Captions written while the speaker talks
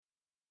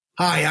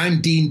Hi,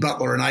 I'm Dean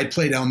Butler, and I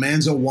played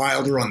Almanzo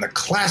Wilder on the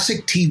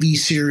classic TV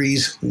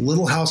series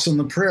Little House on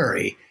the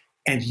Prairie,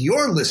 and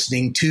you're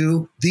listening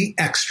to The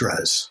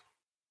Extras.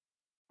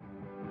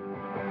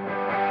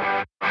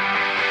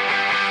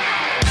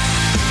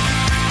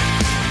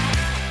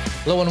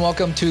 Hello and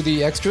welcome to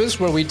The Extras,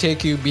 where we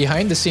take you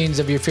behind the scenes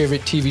of your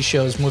favorite TV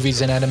shows,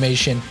 movies, and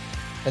animation,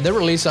 and they're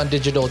released on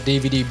digital,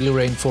 DVD,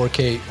 Blu-ray, and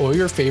 4K, or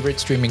your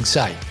favorite streaming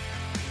site.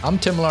 I'm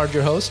Tim Lard,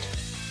 your host,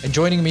 and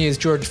joining me is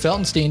George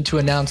Feltenstein to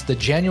announce the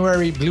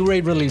January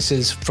Blu-ray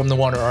releases from the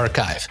Warner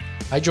Archive.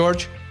 Hi,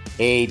 George.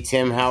 Hey,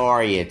 Tim, how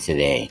are you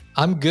today?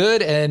 I'm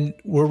good, and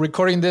we're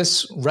recording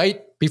this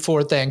right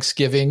before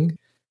Thanksgiving.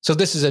 So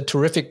this is a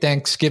terrific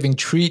Thanksgiving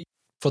treat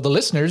for the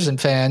listeners and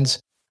fans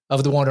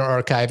of the Warner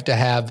Archive to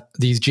have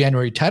these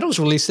January titles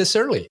released this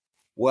early.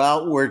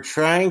 Well, we're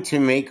trying to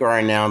make our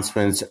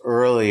announcements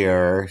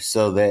earlier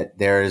so that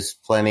there's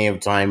plenty of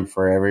time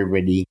for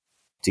everybody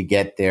to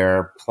get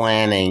their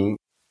planning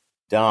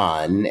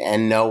done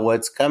and know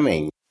what's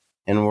coming.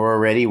 And we're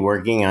already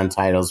working on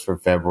titles for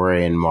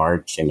February and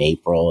March and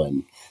April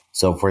and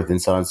so forth and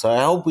so on. So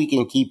I hope we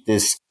can keep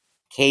this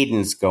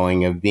cadence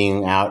going of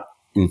being out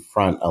in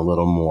front a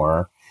little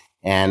more.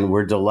 And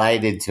we're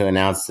delighted to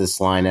announce this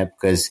lineup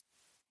because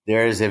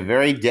there's a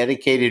very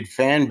dedicated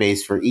fan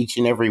base for each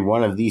and every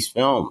one of these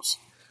films.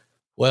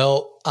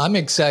 Well, I'm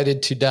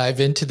excited to dive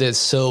into this.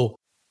 So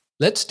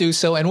let's do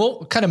so. And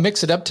we'll kind of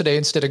mix it up today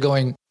instead of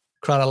going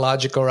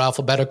chronological or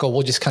alphabetical.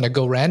 We'll just kind of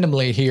go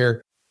randomly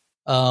here.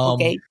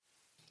 Okay.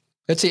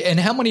 Let's see. And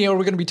how many are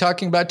we going to be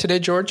talking about today,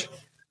 George?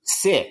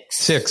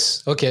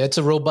 Six. Okay. That's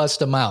a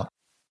robust amount.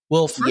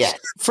 Well,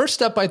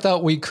 first up, I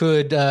thought we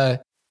could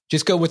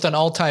just go with an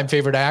all-time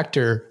favorite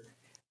actor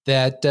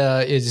that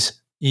is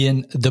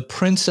in The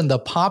Prince and the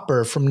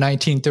Pauper from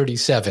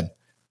 1937.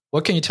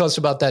 What can you tell us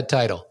about that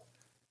title?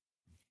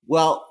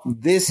 Well,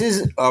 this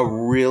is a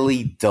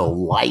really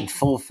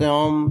delightful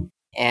film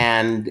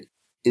and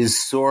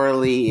is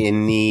sorely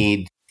in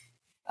need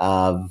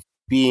of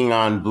being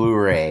on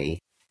Blu-ray,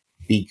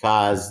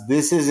 because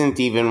this isn't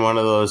even one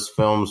of those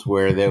films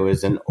where there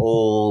was an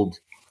old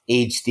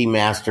HD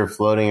master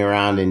floating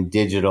around in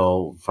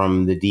digital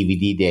from the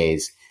DVD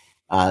days.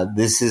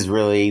 This is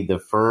really the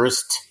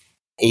first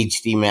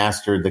HD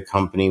master the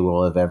company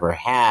will have ever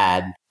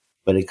had,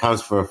 but it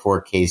comes from a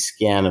 4K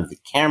scan of the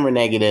camera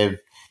negative,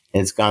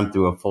 and it's gone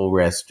through a full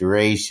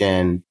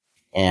restoration,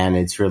 and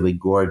it's really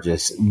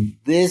gorgeous.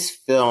 This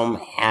film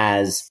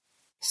has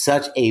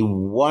such a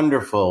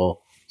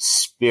wonderful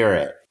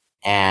spirit,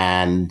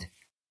 and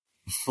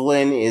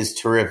Flynn is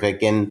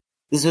terrific. And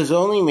this was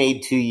only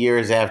made 2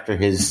 years after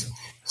his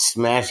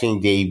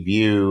smashing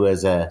debut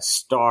as a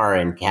star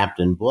in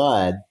Captain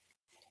Blood.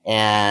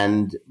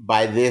 And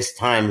by this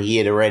time, he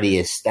had already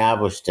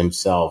established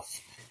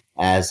himself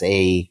as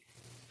a,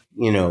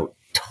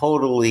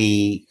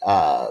 totally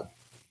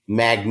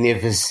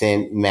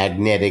magnificent,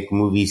 magnetic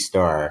movie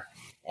star.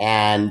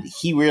 And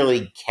he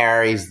really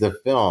carries the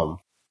film.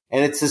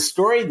 And it's a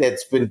story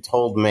that's been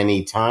told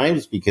many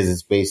times because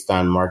it's based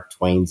on Mark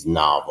Twain's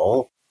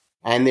novel.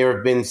 And there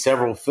have been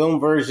several film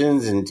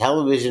versions and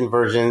television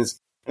versions.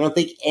 I don't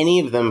think any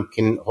of them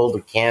can hold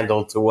a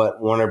candle to what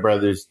Warner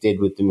Brothers did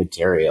with the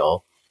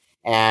material.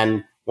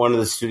 And one of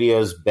the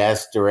studio's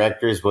best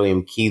directors,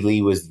 William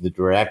Keighley, was the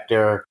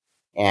director.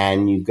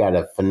 And you've got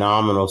a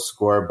phenomenal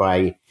score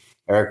by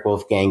Eric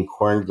Wolfgang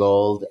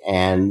Korngold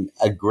and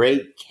a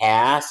great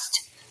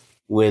cast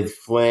with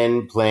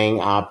Flynn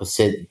playing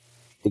opposite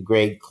the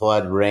great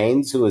Claude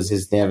Rains, who was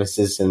his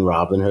nemesis in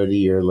Robin Hood a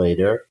year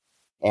later,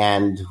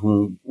 and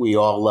whom we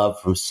all love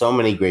from so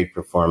many great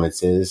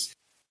performances.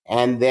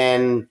 And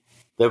then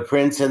the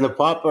Prince and the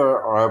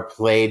Pauper are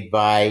played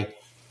by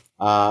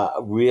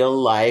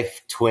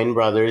real-life twin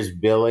brothers,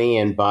 Billy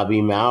and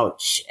Bobby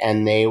Mouch,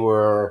 and they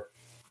were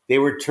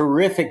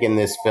terrific in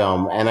this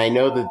film. And I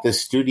know that the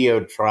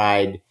studio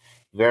tried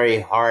very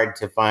hard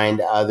to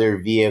find other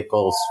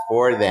vehicles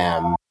for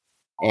them,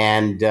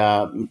 and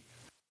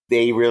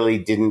they really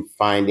didn't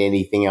find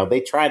anything else. They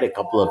tried a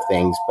couple of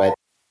things, but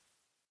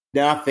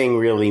nothing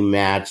really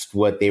matched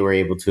what they were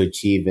able to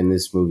achieve in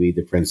this movie,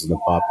 The Prince and the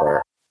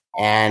Pauper.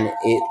 And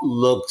it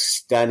looks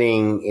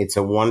stunning. It's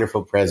a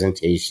wonderful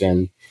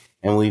presentation.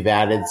 And we've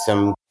added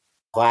some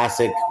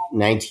classic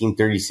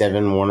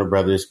 1937 Warner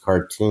Brothers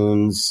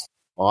cartoons,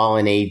 all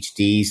in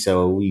HD,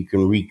 so you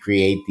can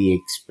recreate the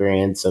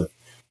experience of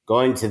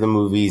going to the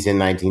movies in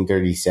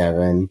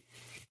 1937.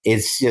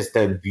 It's just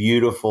a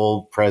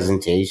beautiful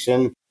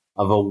presentation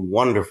of a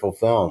wonderful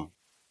film.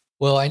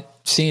 Well, I've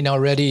seen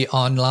already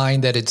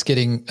online that it's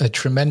getting a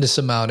tremendous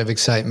amount of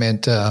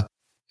excitement.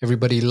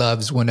 Everybody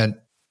loves when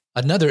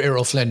another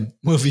Errol Flynn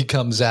movie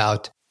comes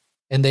out,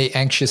 and they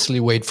anxiously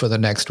wait for the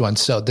next one.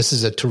 So this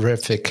is a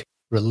terrific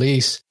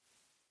release.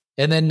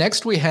 And then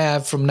next we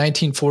have from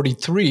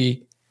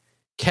 1943,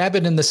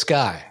 Cabin in the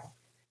Sky.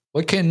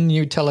 What can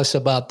you tell us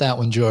about that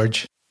one,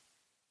 George?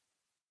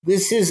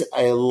 This is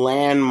a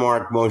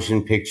landmark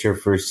motion picture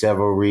for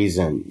several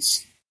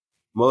reasons.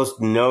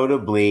 Most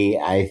notably,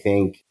 I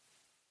think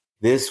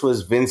this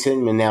was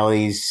Vincent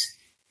Minnelli's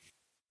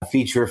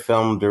feature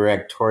film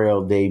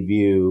directorial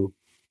debut.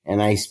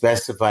 And I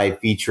specify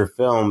feature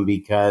film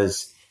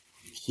because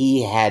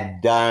he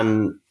had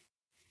done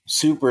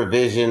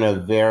supervision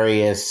of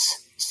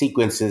various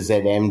sequences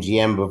at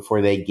MGM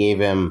before they gave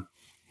him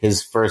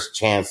his first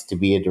chance to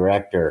be a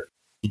director.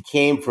 He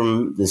came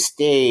from the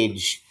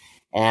stage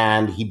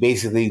and he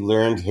basically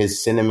learned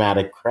his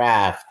cinematic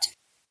craft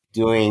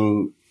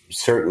doing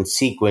certain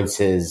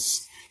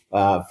sequences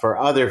for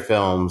other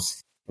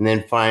films. And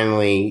then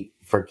finally,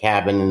 for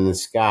Cabin in the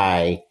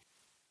Sky,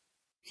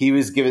 he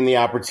was given the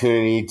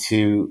opportunity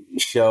to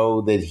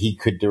show that he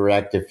could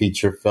direct a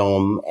feature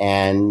film.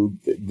 And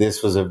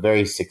this was a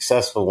very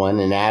successful one,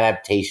 an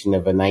adaptation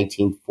of a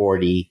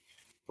 1940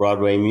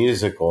 Broadway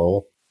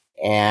musical.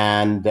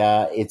 And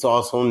it's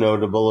also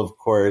notable, of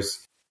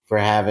course, for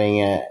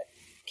having a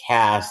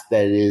cast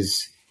that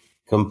is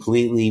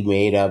completely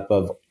made up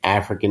of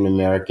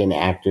African-American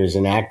actors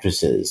and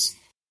actresses.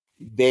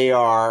 They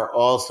are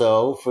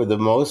also, for the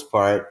most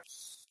part,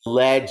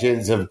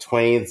 legends of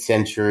 20th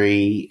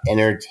century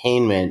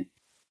entertainment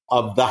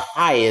of the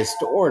highest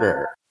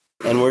order.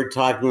 And we're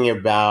talking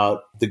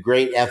about the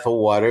great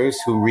Ethel Waters,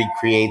 who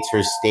recreates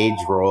her stage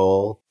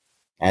role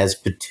as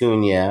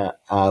Petunia,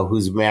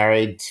 who's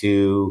married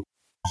to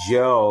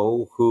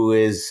Joe, who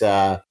is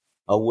a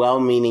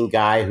well-meaning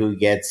guy who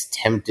gets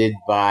tempted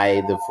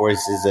by the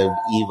forces of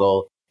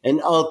evil,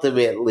 and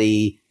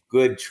ultimately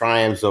good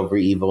triumphs over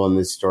evil in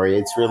this story.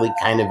 It's really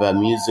kind of a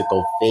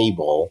musical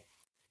fable.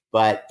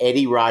 But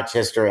Eddie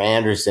Rochester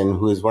Anderson,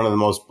 who is one of the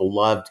most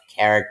beloved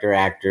character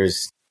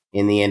actors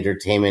in the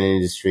entertainment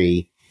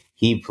industry,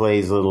 he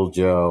plays Little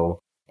Joe.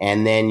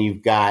 And then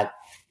you've got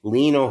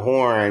Lena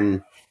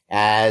Horne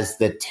as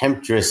the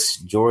temptress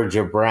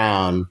Georgia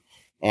Brown.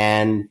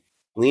 And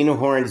Lena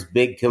Horne's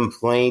big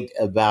complaint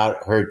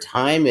about her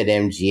time at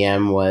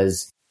MGM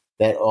was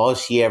that all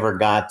she ever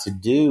got to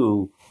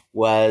do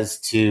was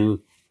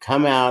to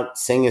come out,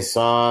 sing a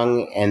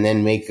song, and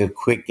then make a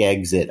quick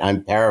exit.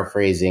 I'm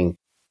paraphrasing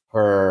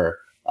her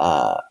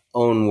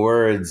own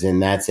words,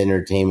 and that's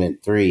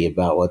Entertainment 3,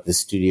 about what the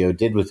studio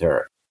did with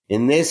her.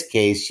 In this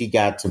case, she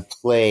got to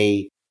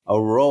play a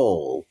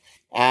role,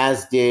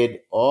 as did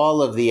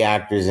all of the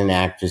actors and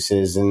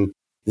actresses. And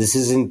this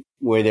isn't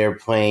where they're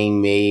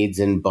playing maids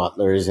and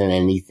butlers and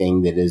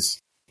anything that is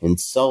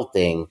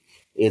insulting.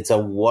 It's a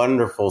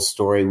wonderful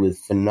story with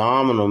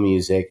phenomenal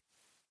music.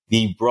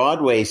 The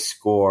Broadway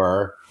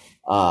score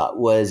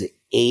was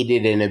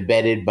aided and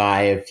abetted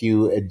by a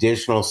few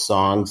additional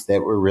songs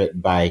that were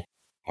written by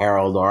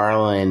Harold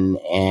Arlen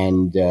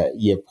and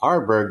Yip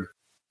Harburg,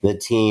 the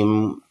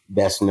team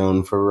best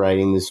known for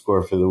writing the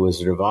score for The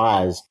Wizard of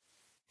Oz.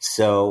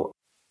 So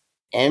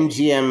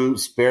MGM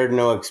spared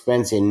no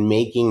expense in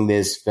making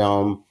this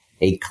film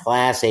a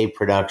Class A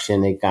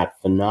production. It got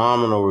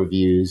phenomenal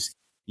reviews.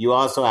 You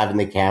also have in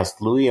the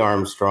cast Louis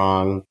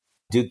Armstrong,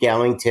 Duke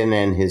Ellington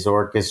and his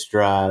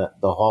orchestra,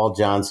 the Hall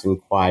Johnson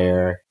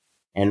Choir,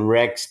 and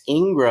Rex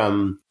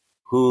Ingram,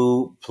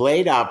 who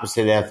played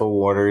opposite Ethel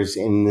Waters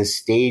in the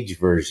stage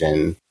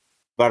version.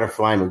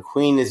 Butterfly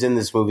McQueen is in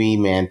this movie.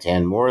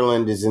 Mantan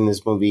Moreland is in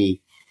this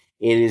movie.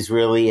 It is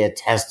really a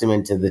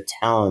testament to the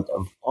talent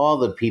of all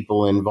the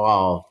people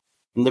involved.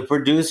 And the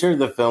producer of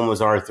the film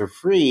was Arthur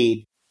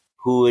Freed,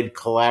 who would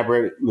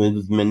collaborate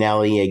with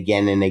Minnelli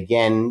again and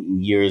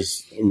again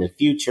years in the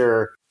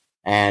future.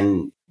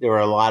 And there were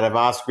a lot of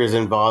Oscars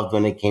involved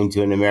when it came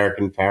to An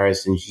American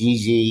Paris and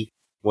Gigi,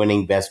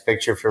 winning Best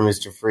Picture for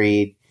Mr.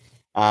 Freed.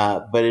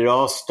 But it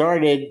all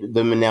started,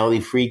 the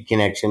Minnelli-Freed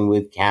connection,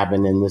 with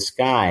Cabin in the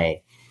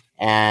Sky.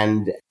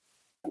 And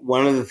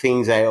one of the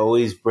things I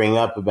always bring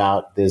up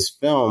about this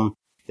film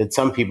that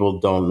some people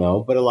don't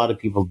know, but a lot of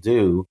people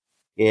do,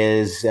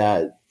 is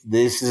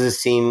this is a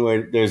scene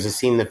where there's a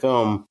scene in the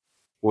film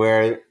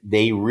where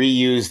they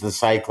reuse the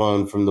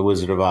cyclone from The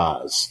Wizard of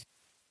Oz.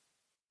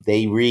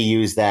 They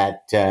reuse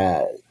that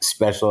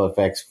special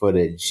effects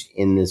footage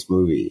in this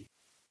movie.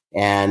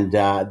 And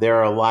there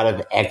are a lot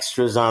of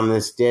extras on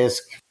this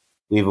disc.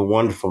 We have a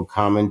wonderful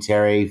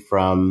commentary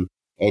from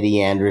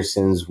Eddie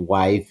Anderson's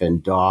wife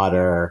and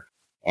daughter,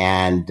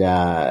 and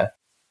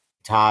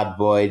Todd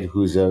Boyd,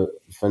 who's a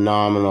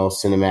phenomenal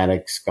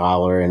cinematic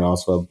scholar and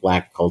also a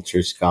Black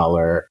culture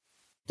scholar,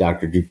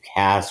 Dr. Drew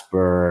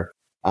Casper.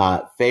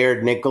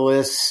 Fayard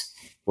Nicholas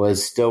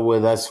was still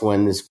with us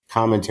when this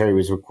commentary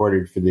was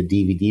recorded for the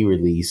DVD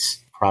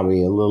release,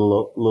 probably a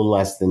little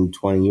less than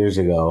 20 years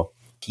ago.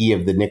 He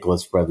of the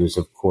Nicholas brothers,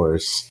 of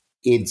course.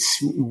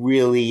 It's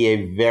really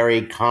a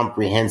very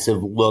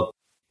comprehensive look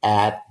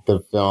at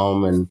the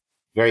film and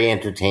very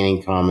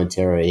entertaining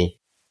commentary.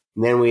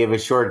 And then we have a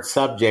short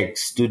subject,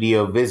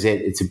 Studio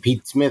Visit. It's a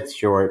Pete Smith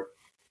short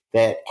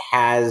that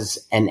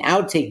has an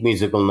outtake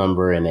musical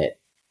number in it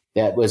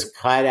that was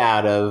cut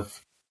out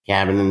of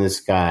Cabin in the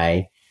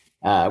Sky,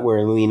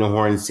 where Lena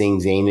Horne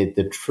sings Ain't It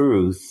the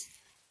Truth.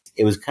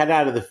 It was cut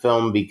out of the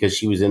film because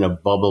she was in a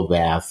bubble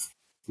bath.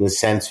 The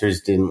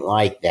censors didn't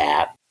like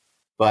that.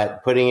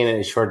 But putting in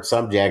a short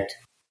subject,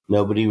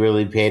 nobody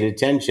really paid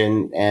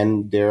attention.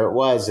 And there it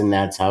was. And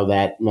that's how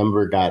that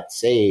number got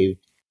saved.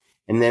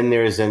 And then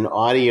there's an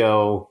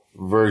audio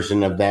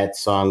version of that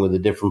song with a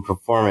different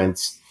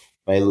performance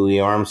by Louis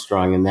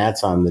Armstrong, and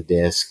that's on the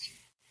disc.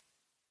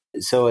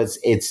 So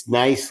it's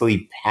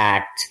nicely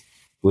packed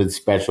with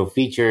special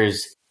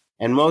features.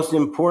 And most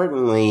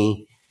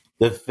importantly,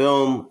 the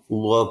film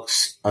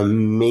looks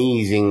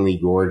amazingly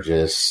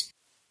gorgeous.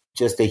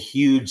 Just a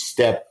huge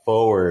step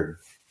forward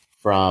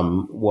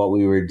from what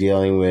we were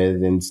dealing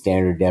with in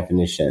standard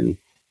definition.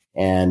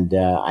 And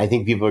I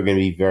think people are going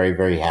to be very,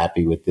 very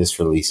happy with this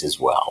release as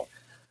well.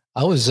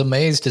 I was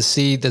amazed to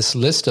see this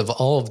list of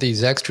all of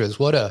these extras.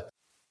 What a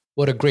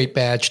great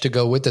badge to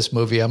go with this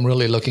movie. I'm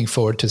really looking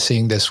forward to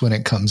seeing this when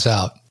it comes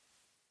out.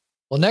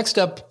 Well, next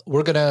up,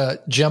 we're going to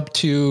jump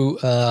to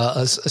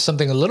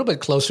something a little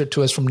bit closer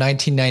to us from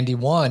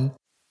 1991.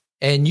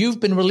 And you've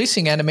been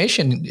releasing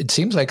animation, it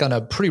seems like, on a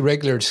pretty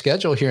regular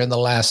schedule here in the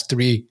last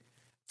 3,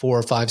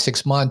 4, 5,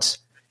 6 months.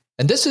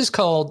 And this is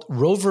called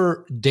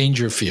Rover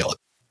Dangerfield.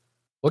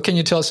 What can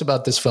you tell us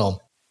about this film?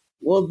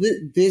 Well,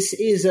 this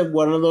is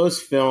one of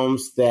those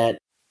films that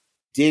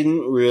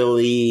didn't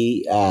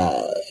really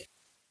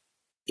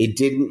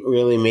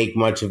make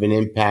much of an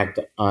impact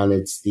on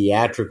its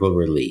theatrical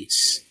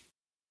release,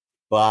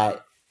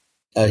 but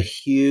a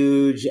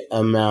huge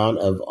amount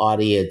of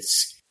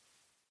audience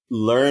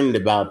learned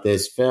about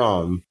this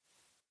film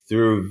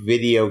through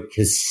video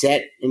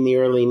cassette in the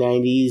early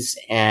 90s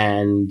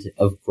and,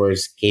 of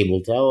course, cable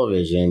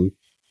television.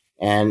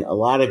 And a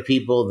lot of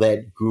people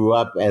that grew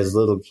up as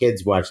little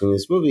kids watching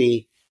this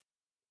movie,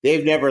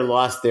 they've never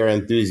lost their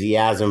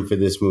enthusiasm for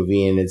this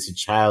movie, and it's a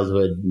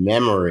childhood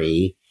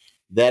memory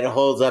that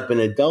holds up in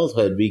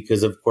adulthood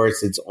because, of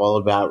course, it's all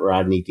about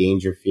Rodney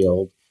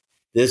Dangerfield.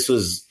 This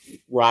was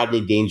Rodney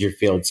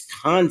Dangerfield's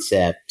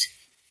concept,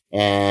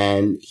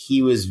 and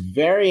he was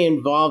very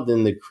involved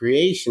in the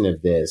creation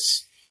of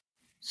this.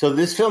 So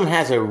this film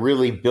has a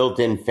really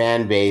built-in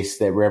fan base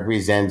that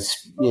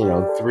represents,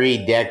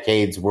 3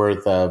 decades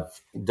worth of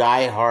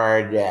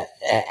diehard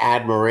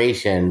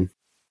admiration,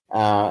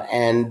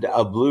 and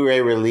a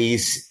Blu-ray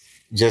release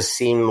just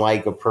seemed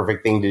like a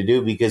perfect thing to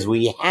do because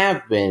we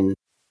have been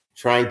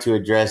trying to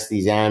address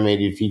these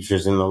animated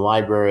features in the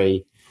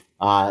library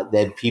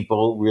that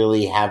people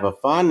really have a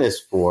fondness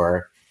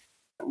for.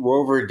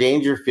 Rover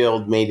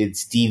Dangerfield made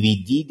its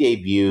DVD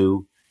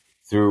debut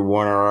through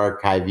Warner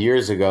Archive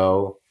years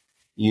ago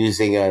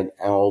using an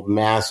old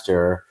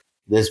master.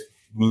 This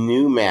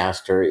new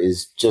master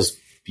is just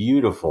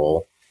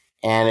beautiful,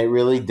 and it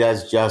really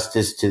does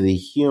justice to the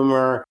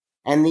humor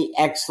and the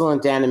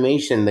excellent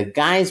animation. The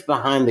guys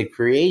behind the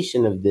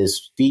creation of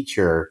this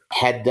feature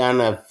had done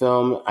a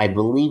film, I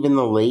believe in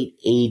the late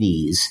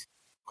 80s,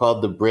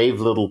 called The Brave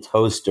Little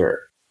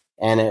Toaster.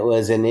 And it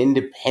was an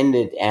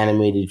independent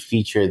animated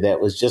feature that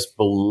was just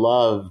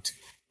beloved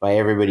by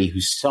everybody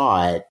who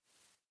saw it.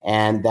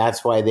 And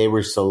that's why they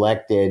were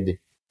selected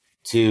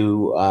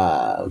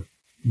to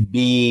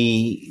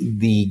be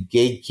the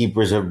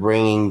gatekeepers of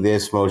bringing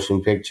this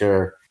motion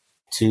picture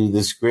to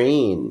the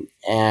screen.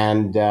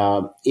 And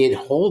it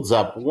holds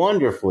up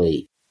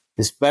wonderfully,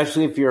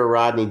 especially if you're a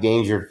Rodney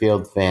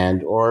Dangerfield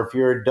fan, or if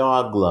you're a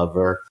dog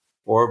lover,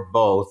 or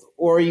both,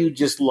 or you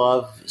just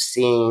love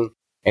seeing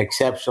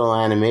exceptional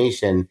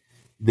animation.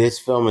 This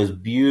film is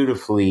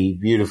beautifully,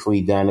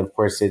 beautifully done. Of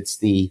course, it's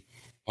the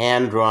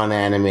hand-drawn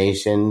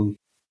animation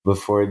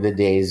before the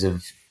days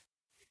of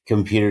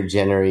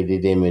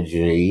computer-generated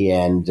imagery.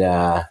 And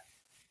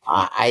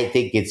I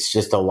think it's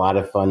just a lot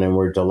of fun, and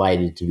we're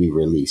delighted to be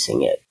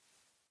releasing it.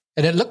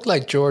 And it looked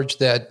like, George,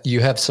 that you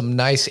have some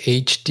nice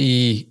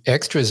HD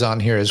extras on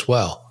here as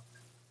well.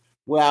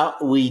 Well,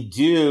 we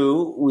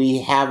do. We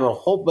have a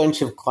whole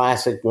bunch of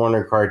classic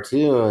Warner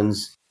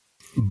cartoons,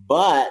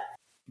 but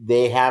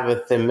they have a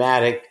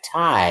thematic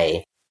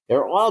tie.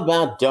 They're all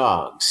about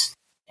dogs.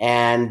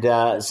 And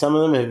some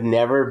of them have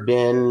never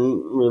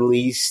been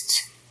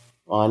released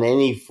on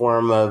any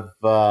form of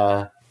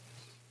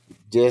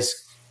disc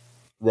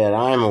that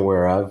I'm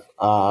aware of.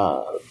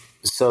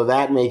 So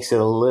that makes it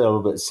a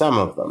little bit, some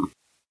of them.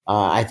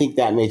 I think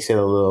that makes it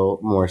a little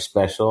more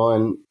special.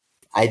 And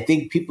I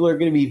think people are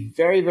going to be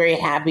very, very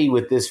happy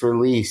with this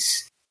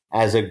release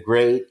as a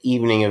great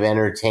evening of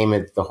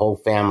entertainment the whole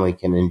family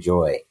can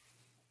enjoy.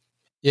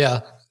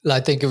 Yeah,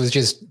 I think it was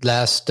just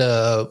last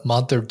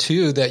month or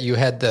two that you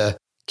had the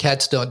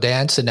Cats Don't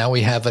Dance, and now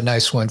we have a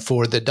nice one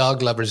for the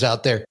dog lovers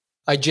out there.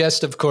 I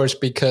jest, of course,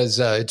 because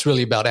it's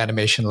really about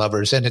animation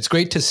lovers, and it's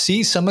great to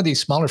see some of these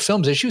smaller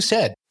films. As you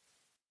said,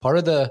 part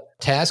of the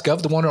task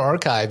of the Warner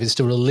Archive is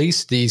to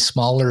release these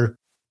smaller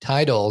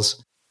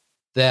titles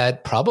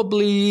that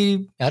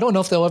probably, I don't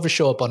know if they'll ever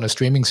show up on a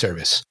streaming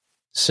service.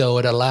 So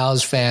it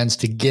allows fans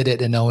to get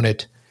it and own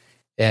it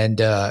and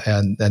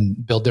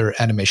build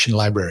their animation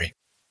library.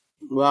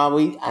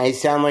 Well, I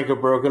sound like a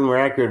broken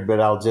record, but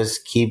I'll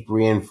just keep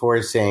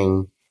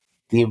reinforcing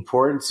the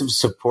importance of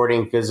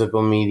supporting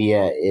physical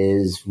media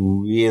is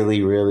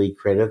really, really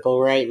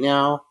critical right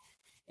now.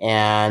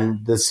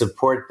 And the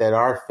support that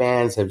our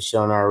fans have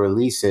shown our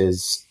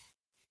releases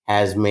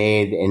has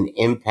made an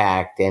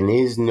impact and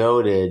is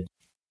noted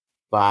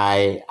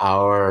by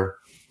our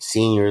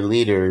senior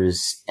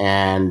leaders.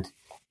 And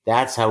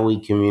that's how we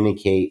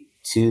communicate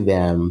to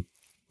them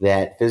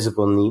that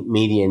physical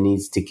media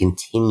needs to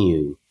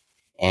continue.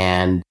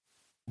 And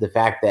the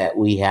fact that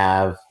we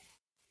have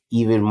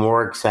even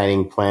more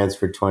exciting plans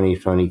for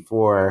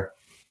 2024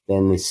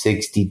 than the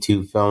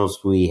 62 films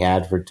we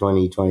had for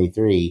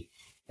 2023,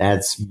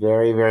 that's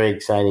very, very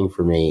exciting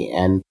for me.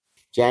 And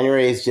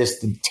January is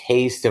just a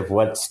taste of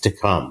what's to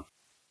come.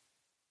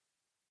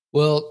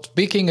 Well,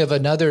 speaking of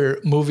another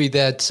movie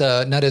that's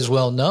not as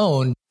well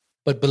known,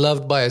 but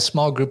beloved by a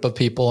small group of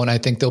people, and I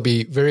think they'll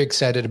be very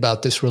excited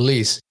about this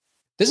release.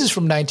 This is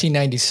from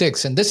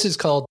 1996, and this is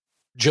called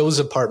Joe's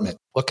Apartment.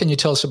 What can you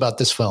tell us about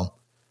this film?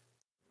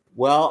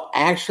 Well,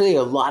 actually,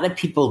 a lot of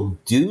people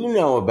do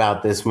know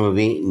about this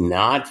movie,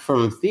 not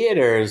from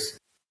theaters,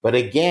 but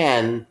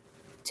again,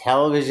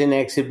 television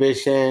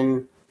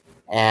exhibition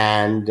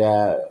and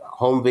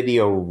home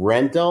video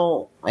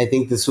rental. I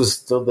think this was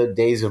still the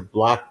days of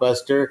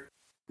Blockbuster.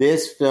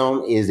 This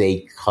film is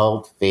a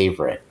cult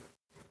favorite,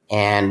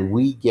 and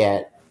we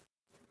get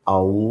a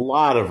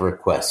lot of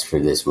requests for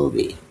this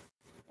movie.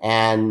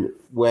 And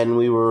when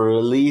we were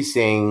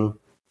releasing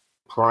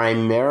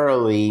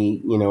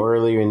primarily,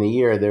 earlier in the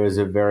year, there was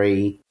a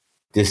very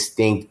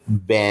distinct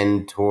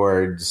bend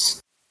towards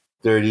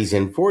 30s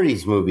and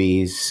 40s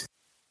movies.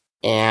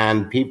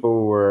 And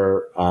people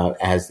were,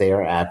 as they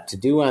are apt to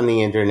do on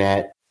the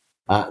internet,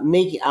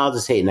 I'll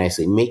just say it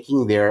nicely,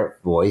 making their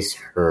voice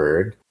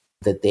heard,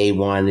 that they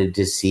wanted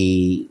to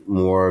see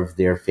more of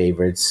their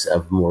favorites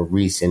of more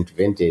recent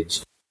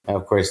vintage. Now,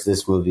 of course,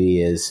 this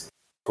movie is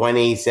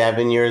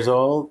 27 years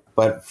old,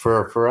 but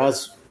for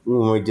us,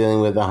 when we're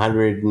dealing with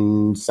 100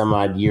 and some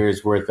odd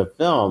years worth of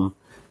film,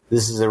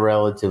 this is a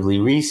relatively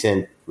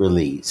recent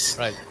release.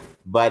 Right.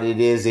 But it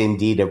is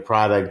indeed a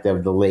product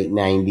of the late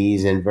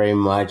 90s and very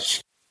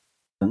much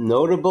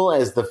notable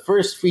as the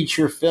first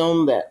feature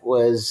film that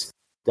was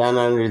done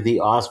under the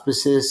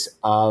auspices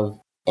of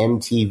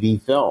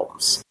MTV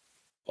Films.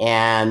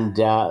 And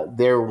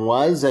there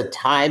was a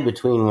tie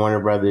between Warner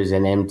Brothers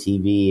and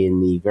MTV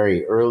in the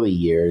very early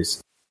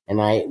years.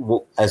 And I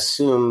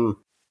assume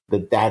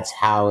that that's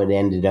how it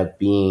ended up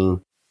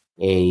being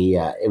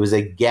it was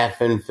a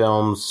Geffen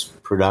Films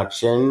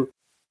production.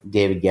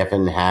 David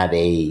Geffen had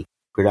a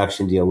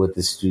production deal with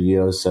the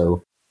studio,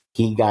 so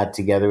he got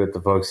together with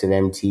the folks at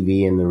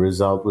MTV, and the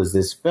result was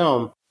this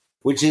film,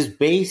 which is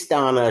based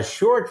on a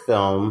short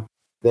film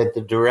that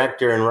the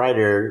director and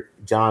writer,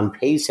 John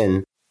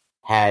Payson,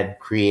 had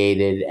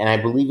created, and I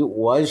believe it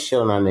was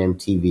shown on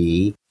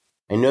MTV.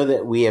 I know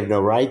that we have no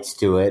rights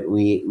to it.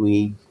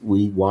 We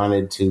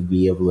wanted to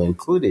be able to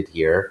include it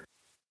here,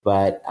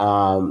 but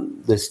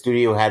the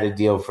studio had a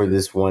deal for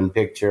this one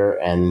picture,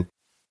 and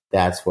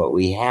that's what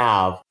we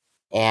have.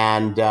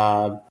 And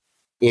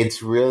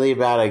it's really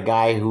about a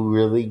guy who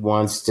really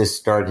wants to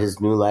start his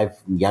new life,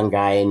 young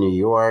guy in New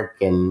York,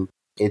 and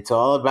it's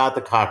all about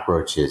the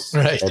cockroaches.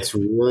 Right. That's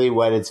really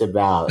what it's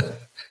about.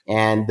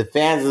 And the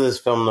fans of this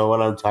film know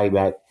what I'm talking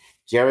about.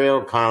 Jerry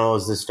O'Connell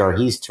is the star.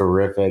 He's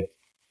terrific.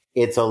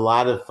 It's a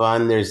lot of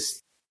fun. And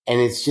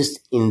it's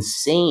just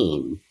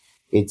insane.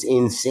 It's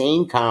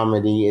insane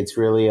comedy. It's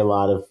really a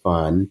lot of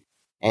fun.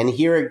 And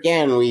here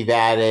again, we've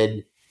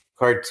added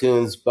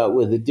cartoons, but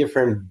with a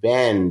different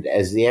bend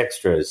as the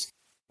extras.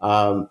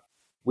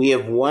 We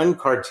have one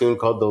cartoon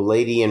called The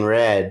Lady in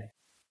Red.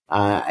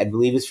 I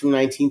believe it's from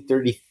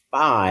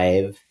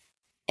 1935.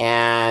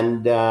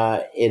 And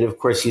it, of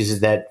course, uses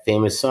that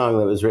famous song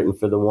that was written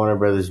for the Warner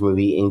Brothers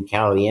movie In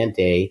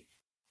Caliente.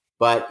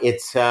 But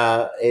it's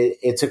a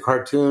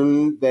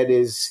cartoon that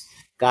is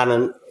got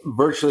a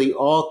virtually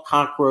all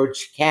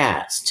cockroach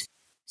cast.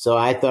 So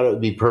I thought it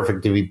would be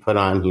perfect to be put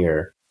on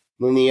here.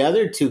 Then the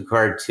other two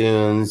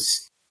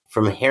cartoons,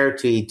 From Hair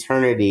to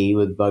Eternity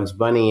with Bugs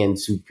Bunny and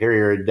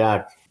Superior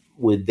Duck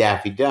with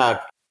Daffy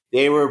Duck,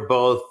 they were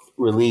both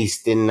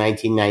released in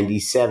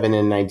 1997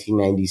 and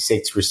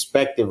 1996,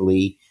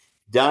 respectively,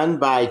 done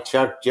by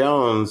Chuck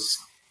Jones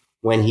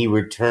when he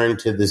returned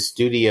to the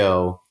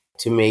studio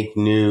to make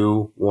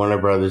new Warner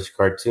Brothers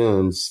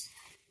cartoons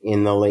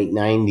in the late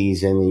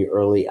 90s and the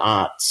early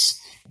aughts.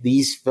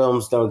 These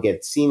films don't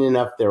get seen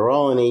enough. They're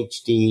all in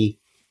HD.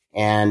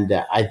 And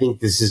I think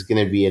this is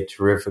going to be a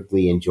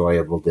terrifically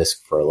enjoyable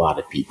disc for a lot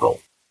of people.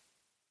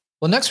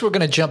 Well, next we're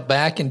going to jump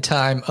back in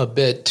time a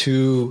bit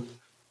to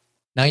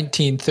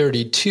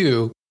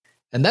 1932,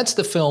 and that's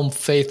the film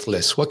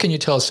Faithless. What can you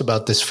tell us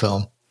about this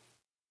film?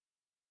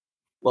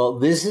 Well,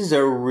 this is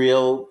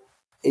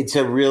it's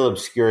a real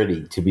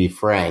obscurity, to be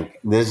frank.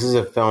 This is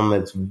a film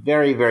that's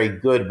very, very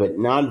good, but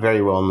not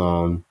very well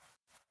known.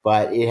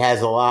 But it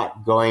has a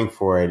lot going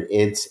for it.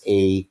 It's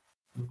a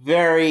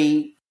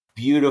very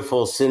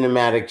beautiful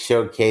cinematic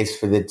showcase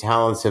for the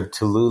talents of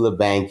Tallulah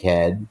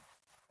Bankhead.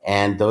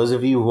 And those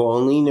of you who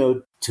only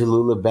know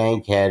Tallulah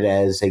Bankhead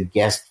as a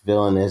guest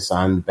villainess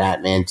on the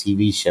Batman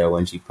TV show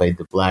when she played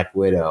the Black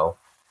Widow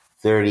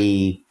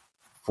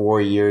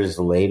 34 years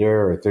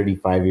later or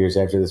 35 years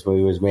after this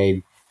movie was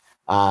made,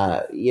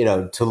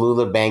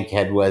 Tallulah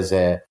Bankhead was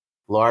a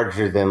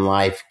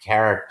larger-than-life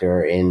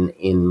character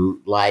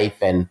in life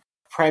and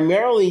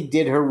primarily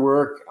did her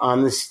work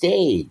on the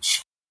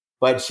stage,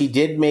 but she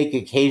did make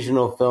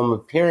occasional film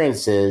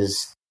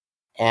appearances,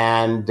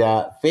 and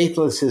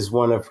Faithless is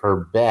one of her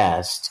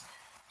best.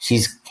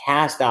 She's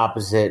cast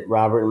opposite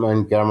Robert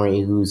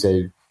Montgomery, who's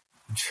a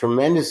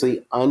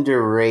tremendously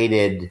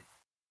underrated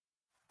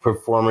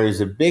performer.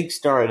 He's a big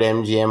star at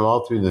MGM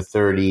all through the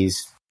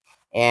 30s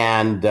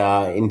and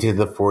into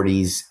the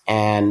 40s,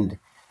 and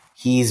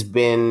he's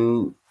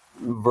been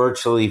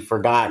virtually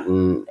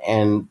forgotten.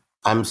 And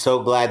I'm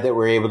so glad that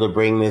we're able to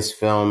bring this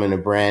film in a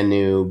brand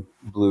new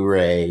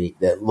Blu-ray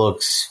that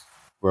looks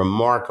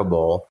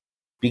remarkable,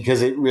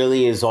 because it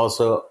really is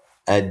also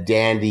a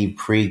dandy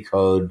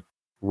pre-code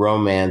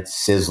romance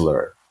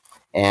sizzler.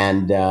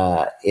 And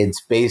it's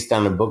based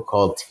on a book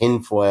called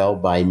Tinfoil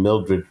by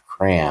Mildred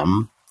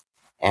Cram.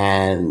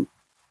 And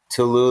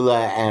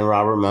Tallulah and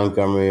Robert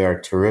Montgomery are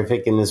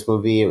terrific in this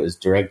movie. It was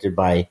directed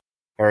by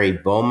Harry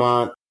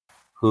Beaumont,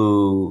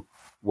 who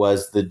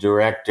was the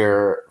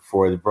director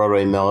for The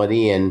Broadway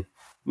Melody and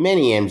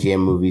many MGM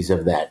movies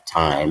of that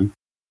time.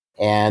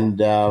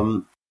 And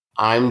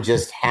I'm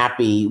just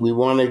happy. We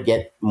want to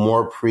get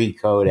more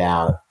pre-code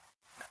out.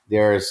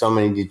 There are so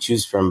many to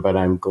choose from, but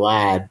I'm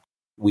glad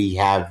we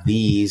have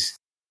these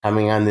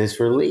coming on this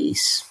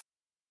release.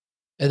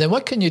 And then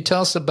what can you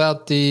tell us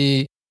about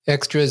the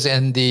extras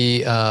and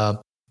the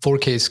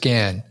 4K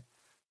scan?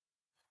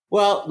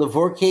 Well, the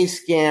 4K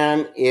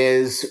scan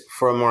is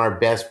from our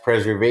best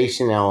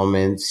preservation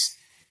elements,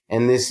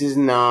 and this is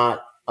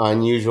not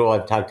unusual.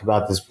 I've talked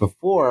about this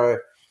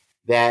before,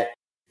 that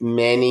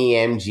many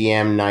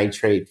MGM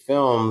nitrate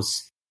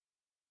films,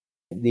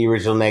 the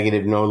original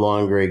negative no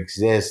longer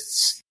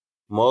exists,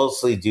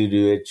 mostly due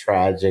to a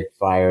tragic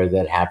fire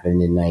that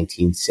happened in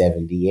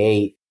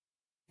 1978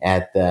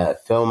 at the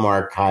film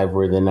archive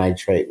where the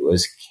nitrate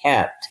was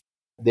kept.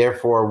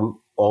 Therefore,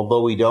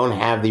 although we don't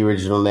have the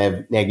original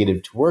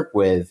negative to work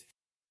with,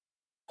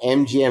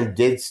 MGM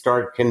did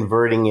start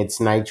converting its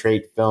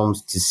nitrate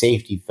films to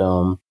safety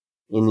film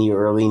in the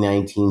early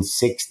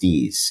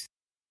 1960s.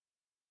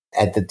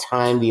 At the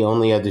time, the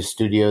only other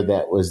studio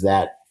that was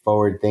that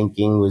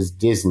forward-thinking was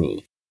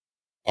Disney.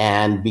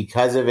 And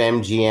because of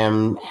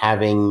MGM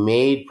having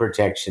made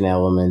protection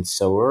elements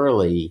so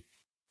early,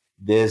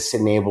 this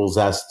enables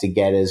us to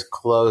get as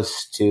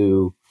close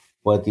to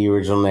what the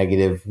original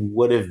negative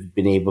would have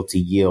been able to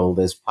yield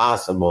as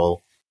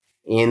possible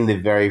in the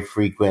very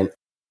frequent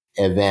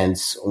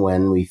events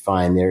when we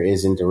find there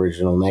isn't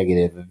original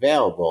negative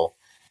available.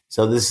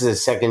 So this is a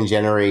second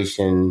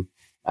generation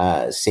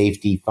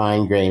safety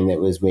fine grain that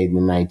was made in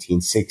the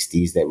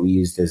 1960s that we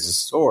used as a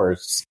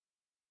source.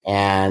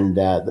 And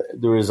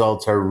the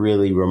results are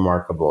really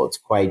remarkable. It's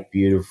quite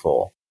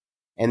beautiful.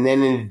 And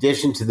then in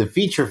addition to the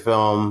feature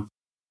film,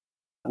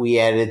 we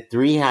added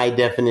 3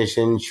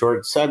 high-definition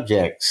short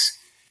subjects.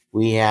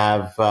 We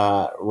have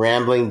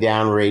Rambling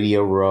Down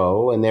Radio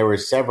Row, and there were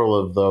several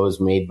of those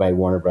made by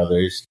Warner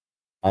Brothers.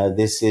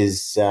 This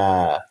is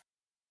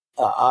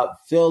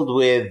filled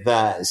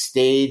with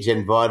stage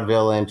and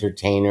vaudeville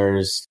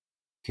entertainers,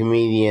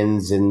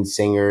 comedians and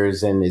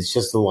singers, and it's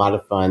just a lot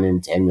of fun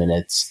in 10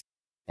 minutes.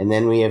 And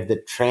then we have the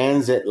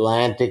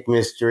Transatlantic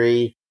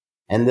Mystery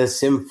and the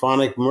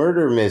Symphonic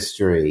Murder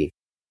Mystery.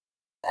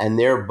 And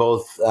they're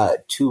both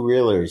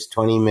 2-reelers,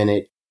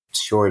 20-minute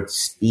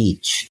shorts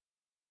each,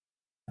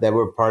 that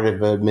were part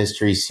of a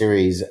mystery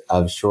series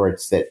of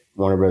shorts that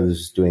Warner Brothers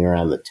was doing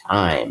around the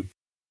time.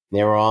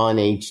 They were all in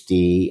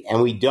HD,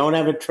 and we don't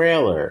have a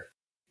trailer.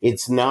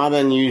 It's not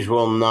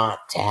unusual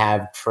not to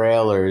have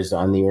trailers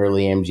on the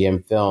early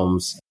MGM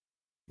films.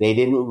 They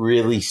didn't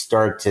really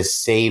start to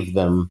save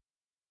them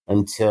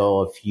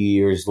until a few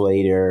years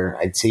later.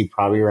 I'd say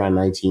probably around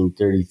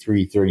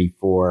 1933,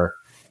 34.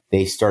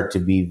 They start to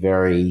be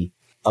very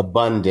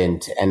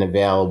abundant and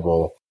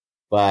available.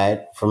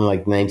 But from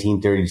like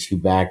 1932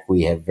 back,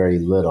 we have very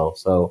little.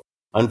 So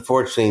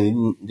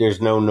unfortunately,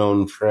 there's no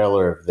known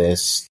trailer of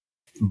this,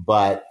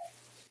 but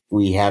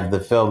we have the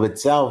film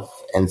itself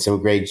and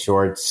some great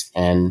shorts,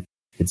 and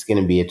it's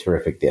going to be a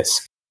terrific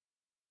disc.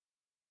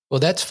 Well,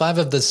 that's 5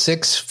 of the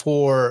 6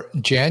 for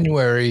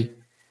January.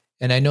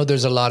 And I know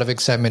there's a lot of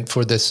excitement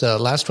for this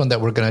last one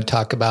that we're going to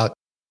talk about.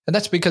 And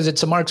that's because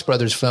it's a Marx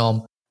Brothers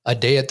film, A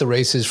Day at the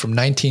Races from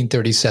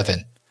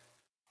 1937.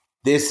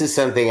 This is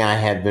something I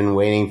have been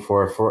waiting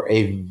for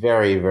a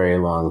very, very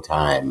long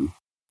time.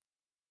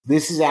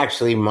 This is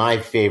actually my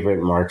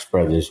favorite Marx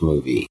Brothers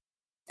movie.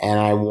 And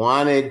I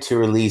wanted to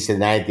release A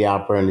Night at the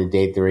Opera and A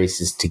Day at the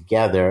Races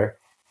together.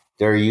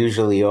 They're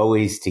usually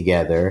always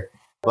together.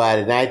 But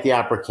A Night at the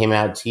Opera came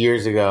out 2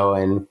 years ago,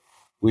 and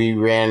we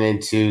ran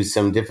into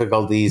some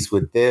difficulties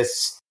with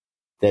this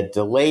that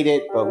delayed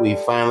it, but we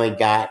finally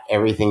got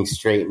everything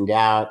straightened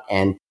out,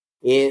 and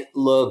it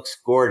looks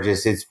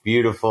gorgeous. It's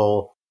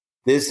beautiful.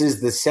 This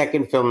is the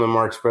second film the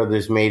Marx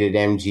Brothers made at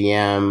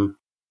MGM.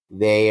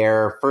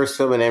 Their first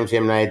film at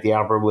MGM, Night at the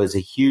Opera, was a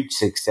huge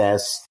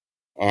success,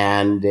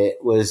 and it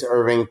was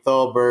Irving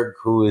Thalberg,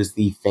 who is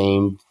the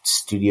famed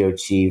studio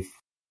chief,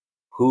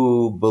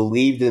 who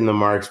believed in the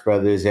Marx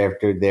Brothers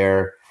after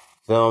their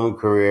film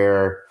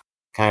career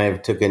kind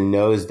of took a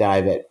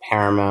nosedive at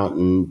Paramount,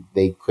 and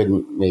they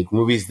couldn't make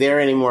movies there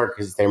anymore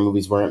because their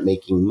movies weren't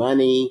making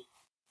money.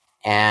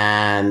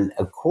 And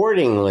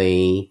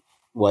accordingly,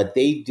 what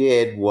they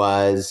did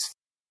was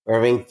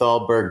Irving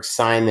Thalberg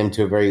signed them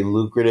to a very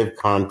lucrative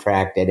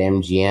contract at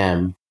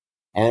MGM.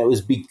 And it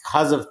was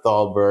because of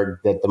Thalberg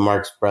that the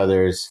Marx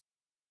Brothers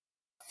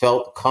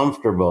felt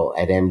comfortable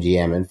at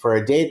MGM. And for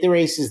A Day at the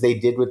Races, they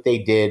did what they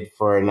did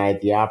for A Night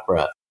at the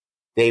Opera.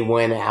 They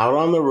went out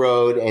on the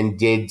road and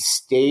did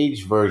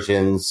stage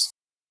versions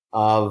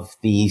of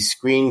the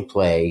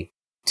screenplay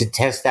to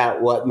test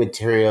out what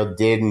material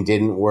did and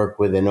didn't work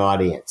with an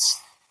audience.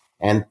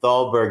 And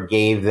Thalberg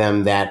gave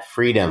them that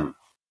freedom.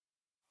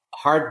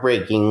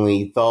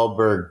 Heartbreakingly,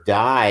 Thalberg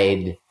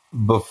died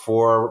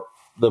before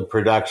the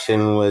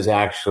production was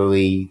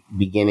actually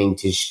beginning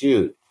to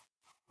shoot.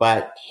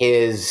 But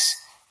his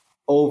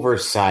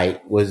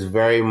oversight was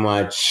very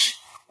much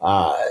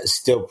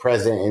still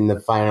present in the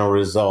final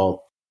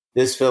result.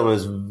 This film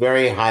is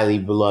very highly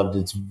beloved.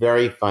 It's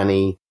very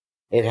funny.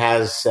 It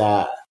has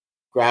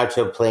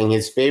Groucho playing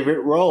his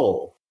favorite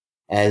role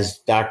as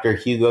Dr.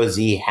 Hugo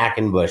Z.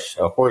 Hackenbush,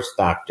 a horse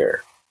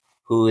doctor,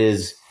 who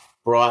is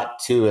brought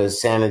to a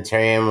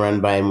sanitarium run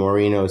by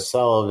Maureen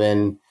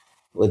O'Sullivan.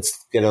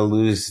 It's going to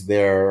lose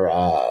their,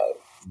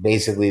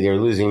 basically they're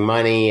losing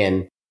money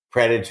and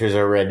predators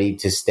are ready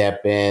to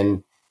step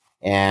in.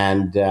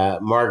 And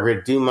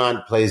Margaret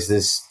Dumont plays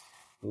this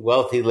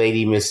wealthy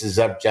lady,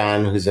 Mrs.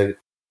 Upjohn, who's a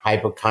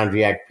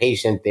hypochondriac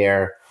patient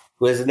there,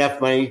 who has enough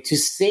money to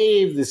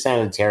save the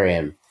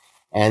sanitarium.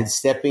 And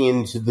stepping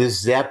into the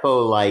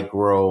Zeppo-like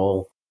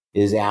role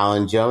is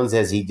Alan Jones,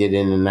 as he did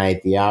in A Night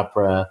at the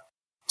Opera,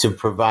 to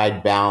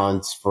provide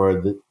balance for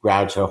the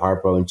Groucho,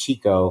 Harpo, and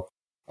Chico.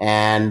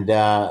 And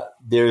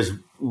there's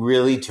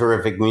really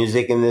terrific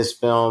music in this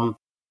film.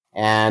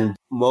 And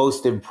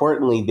most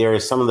importantly, there are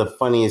some of the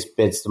funniest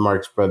bits the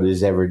Marx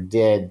Brothers ever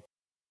did.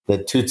 The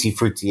Tutti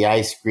Frutti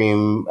ice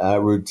cream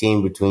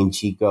routine between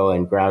Chico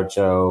and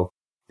Groucho.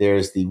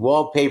 There's the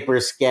wallpaper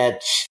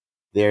sketch.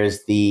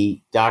 There's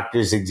the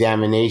doctor's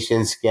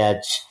examination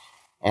sketch.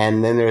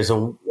 And then there's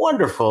a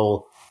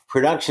wonderful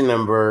production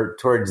number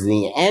towards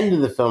the end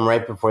of the film,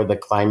 right before the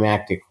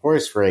climactic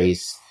horse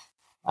race,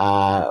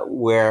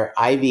 where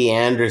Ivy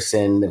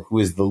Anderson, who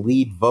is the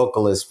lead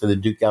vocalist for the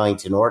Duke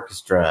Ellington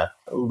Orchestra,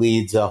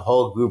 leads a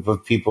whole group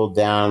of people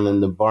down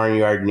in the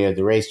barnyard near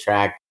the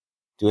racetrack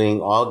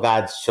doing All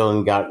God's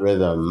Children Got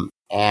Rhythm.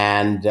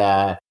 And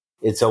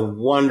it's a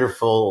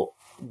wonderful,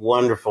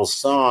 wonderful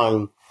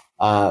song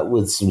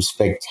with some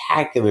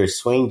spectacular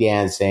swing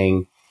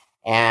dancing.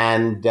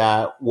 And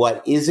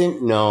what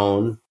isn't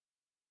known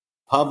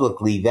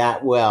publicly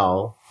that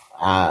well,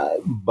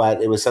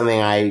 but it was something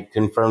I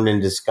confirmed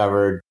and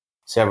discovered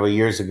several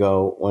years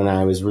ago when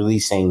I was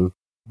releasing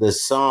the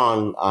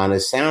song on a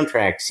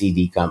soundtrack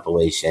CD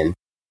compilation,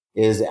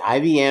 is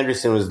Ivy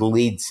Anderson was the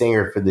lead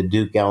singer for the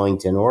Duke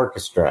Ellington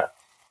Orchestra.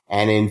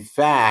 And in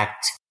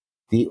fact,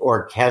 the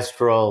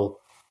orchestral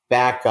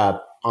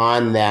backup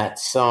on that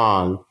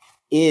song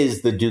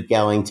is the Duke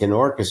Ellington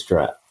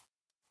Orchestra.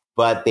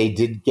 But they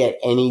didn't get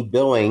any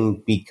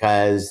billing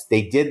because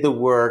they did the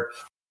work,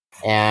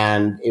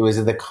 and it was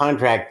in the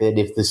contract that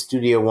if the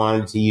studio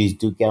wanted to use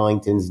Duke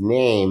Ellington's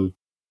name,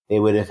 they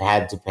would have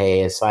had to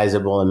pay a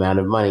sizable amount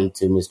of money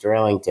to Mr.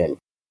 Ellington.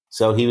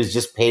 So he was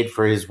just paid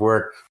for his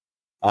work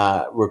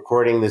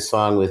recording the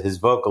song with his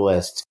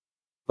vocalist.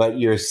 But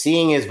you're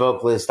seeing his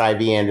vocalist,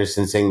 Ivy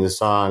Anderson, sing the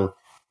song,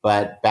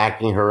 but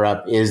backing her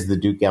up is the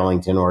Duke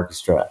Ellington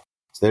Orchestra.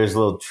 So there's a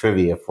little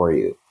trivia for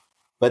you.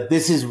 But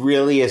this is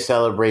really a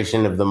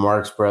celebration of the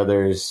Marx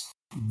Brothers.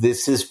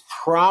 This is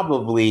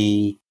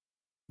probably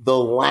the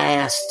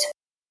last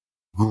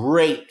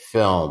great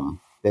film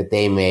that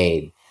they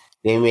made.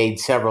 They made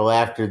several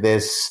after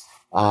this,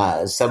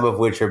 some of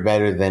which are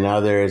better than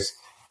others.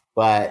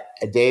 But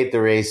A Day at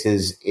the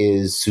Races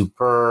is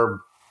superb,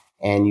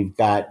 and you've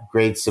got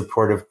great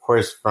support, of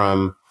course,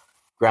 from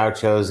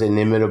Groucho's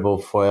inimitable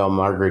foil,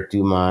 Margaret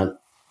Dumont.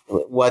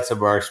 What's a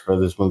Marx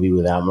Brothers movie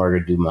without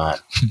Margaret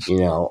Dumont?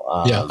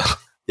 Yeah.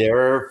 There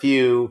are a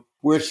few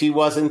where she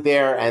wasn't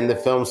there and the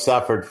film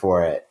suffered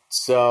for it.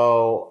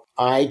 So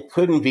I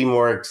couldn't be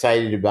more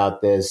excited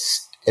about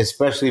this,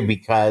 especially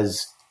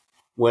because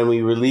when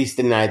we released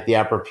The Night at the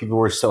Opera, people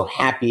were so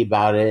happy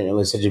about it and it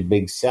was such a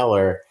big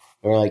seller.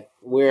 They were like,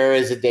 where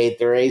is A Day at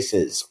the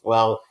Races?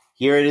 Well,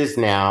 here it is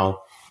now.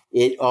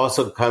 It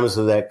also comes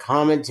with a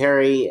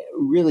commentary,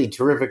 really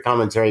terrific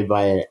commentary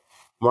by a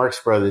Marx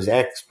Brothers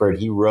expert.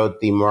 He wrote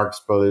the Marx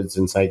Brothers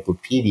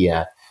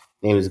Encyclopedia.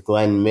 His name is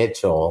Glenn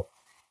Mitchell.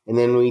 And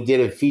then we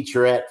did a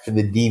featurette for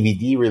the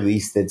DVD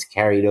release that's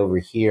carried over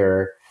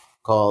here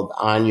called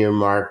On Your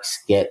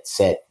Marks, Get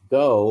Set,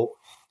 Go.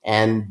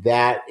 And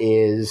that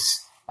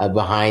is a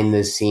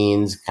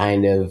behind-the-scenes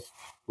kind of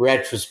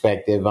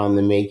retrospective on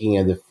the making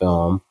of the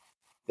film.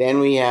 Then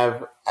we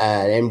have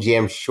an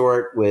MGM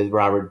short with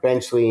Robert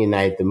Benchley,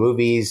 Night at the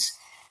Movies,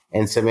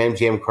 and some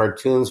MGM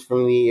cartoons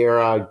from the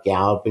era,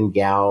 Gallop and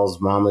Gals,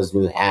 Mama's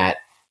New Hat,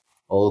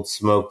 Old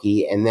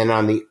Smoky. And then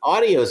on the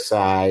audio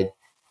side,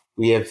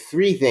 we have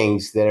three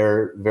things that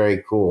are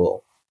very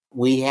cool.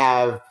 We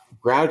have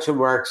Groucho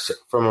Marx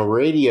from a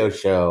radio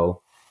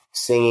show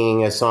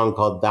singing a song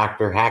called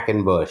Dr.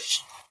 Hackenbush,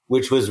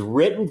 which was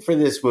written for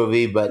this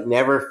movie but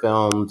never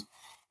filmed.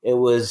 It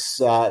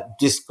was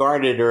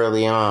discarded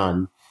early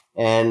on.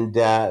 And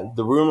the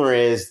rumor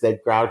is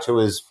that Groucho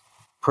was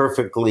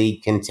perfectly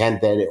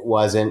content that it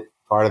wasn't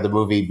part of the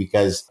movie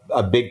because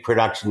a big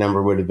production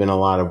number would have been a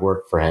lot of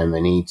work for him.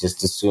 And he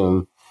just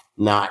assumed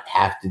not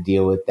have to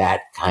deal with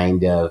that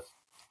kind of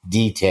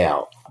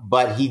detail.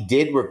 But he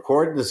did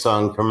record the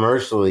song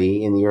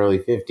commercially in the early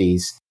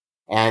 50s,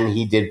 and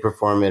he did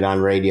perform it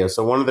on radio.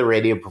 So one of the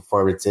radio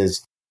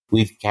performances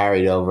we've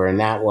carried over, and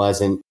that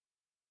wasn't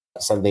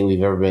something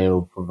we've ever been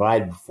able to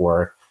provide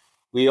before.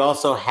 We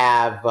also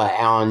have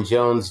Alan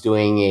Jones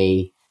doing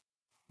a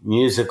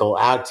musical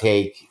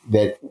outtake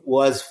that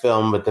was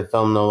filmed, but the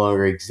film no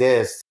longer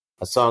exists,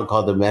 a song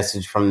called The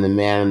Message from the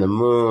Man in the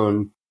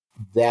Moon.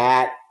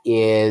 That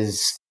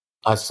is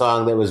a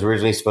song that was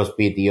originally supposed to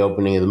be at the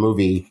opening of the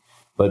movie,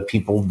 but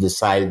people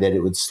decided that it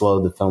would slow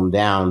the film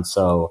down,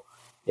 so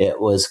it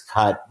was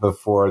cut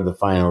before the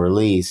final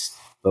release.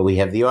 But we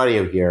have the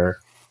audio here.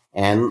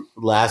 And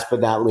last but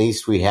not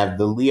least, we have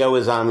the Leo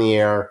is on the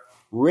Air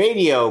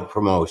radio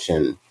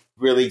promotion,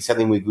 really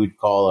something we would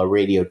call a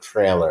radio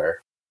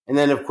trailer. And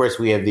then, of course,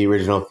 we have the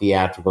original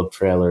theatrical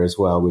trailer as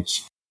well,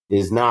 which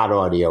is not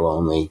audio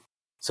only.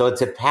 So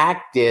it's a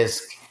packed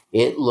disc.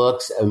 It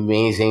looks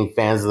amazing.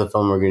 Fans of the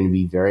film are going to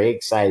be very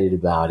excited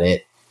about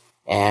it.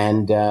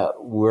 And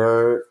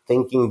we're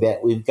thinking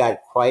that we've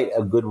got quite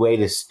a good way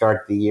to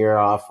start the year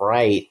off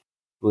right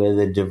with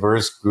a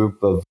diverse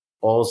group of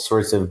all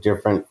sorts of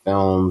different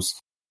films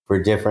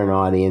for different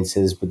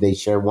audiences, but they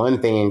share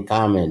one thing in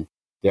common.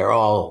 They're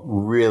all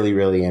really,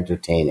 really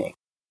entertaining.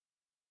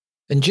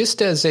 And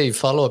just as a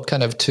follow-up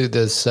kind of to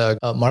this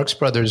Marx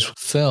Brothers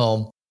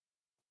film,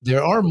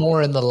 there are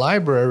more in the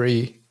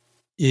library.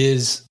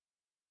 Is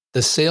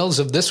the sales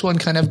of this one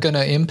kind of going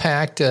to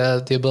impact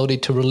the ability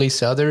to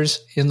release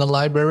others in the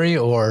library,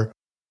 or?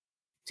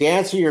 To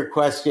answer your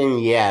question,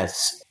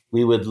 yes.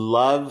 We would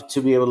love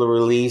to be able to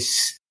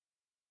release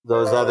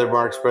those other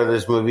Marx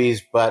Brothers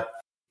movies, but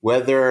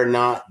whether or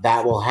not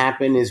that will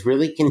happen is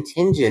really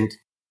contingent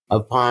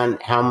upon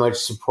how much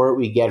support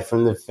we get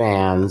from the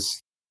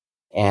fans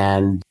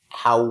and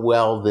how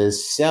well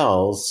this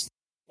sells.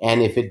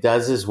 And if it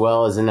does as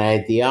well as A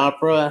Night at the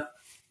Opera,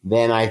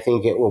 then I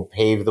think it will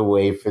pave the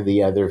way for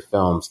the other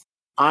films.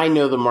 I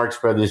know the Marx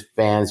Brothers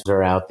fans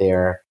are out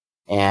there,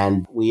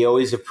 and we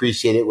always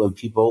appreciate it when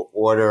people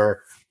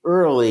order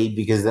early,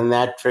 because then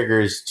that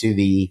triggers to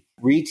the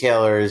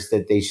retailers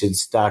that they should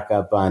stock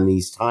up on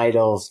these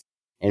titles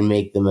and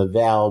make them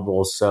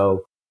available.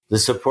 So the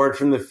support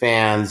from the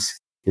fans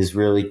is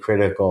really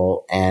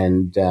critical,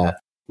 and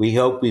we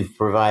hope we've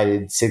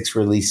provided 6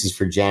 releases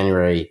for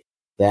January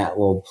that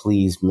will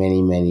please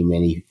many, many,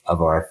 many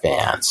of our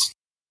fans.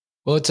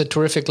 Well, it's a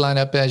terrific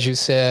lineup, as you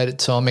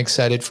said, so I'm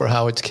excited for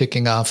how it's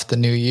kicking off the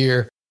new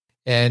year.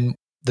 And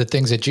the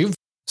things that you've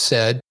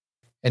said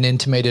and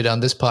intimated on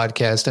this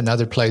podcast and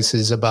other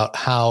places about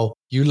how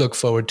you look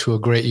forward to a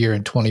great year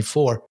in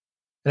 24.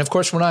 And of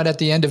course, we're not at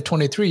the end of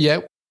 23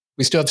 yet.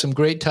 We still have some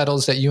great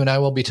titles that you and I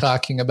will be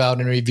talking about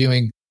and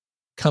reviewing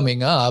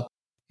coming up,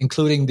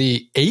 including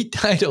the 8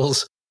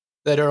 titles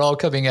that are all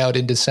coming out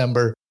in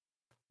December.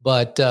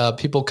 But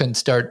people can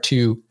start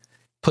to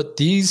put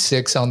these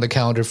 6 on the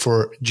calendar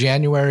for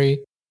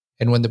January.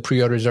 And when the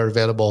pre-orders are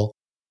available,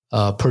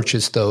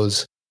 purchase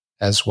those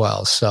as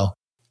well. So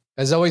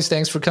as always,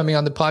 thanks for coming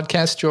on the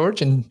podcast,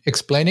 George, and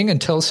explaining and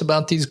tell us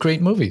about these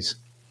great movies.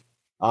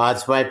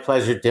 It's my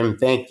pleasure, Tim.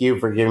 Thank you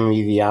for giving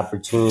me the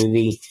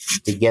opportunity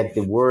to get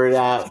the word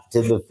out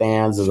to the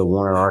fans of the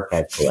Warner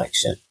Archive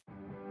Collection.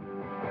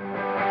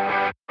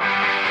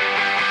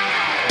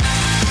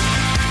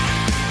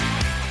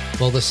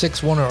 Well, the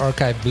 6 Warner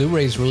Archive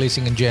Blu-rays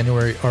releasing in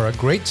January are a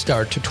great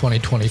start to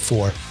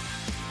 2024.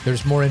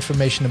 There's more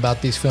information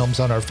about these films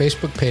on our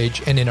Facebook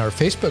page and in our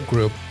Facebook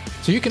group,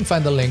 so you can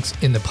find the links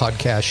in the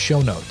podcast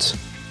show notes.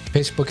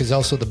 Facebook is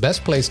also the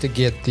best place to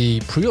get the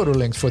pre-order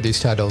links for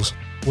these titles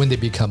when they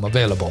become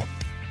available.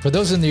 For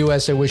those in the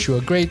U.S., I wish you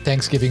a great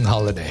Thanksgiving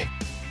holiday.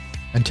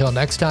 Until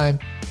next time,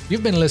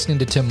 you've been listening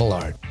to Tim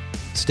Millard.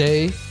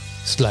 Stay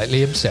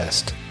slightly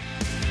obsessed.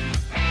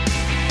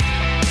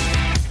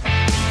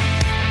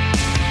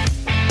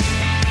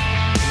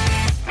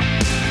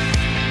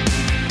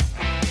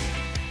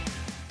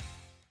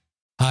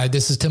 Hi,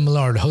 this is Tim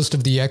Millard, host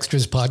of the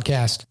Extras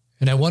podcast,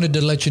 and I wanted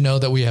to let you know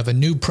that we have a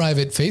new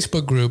private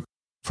Facebook group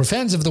for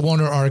fans of the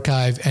Warner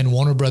Archive and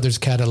Warner Brothers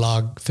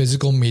catalog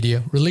physical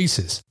media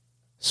releases.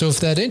 So if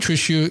that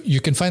interests you, you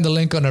can find the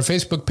link on our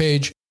Facebook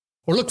page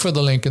or look for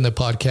the link in the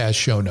podcast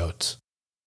show notes.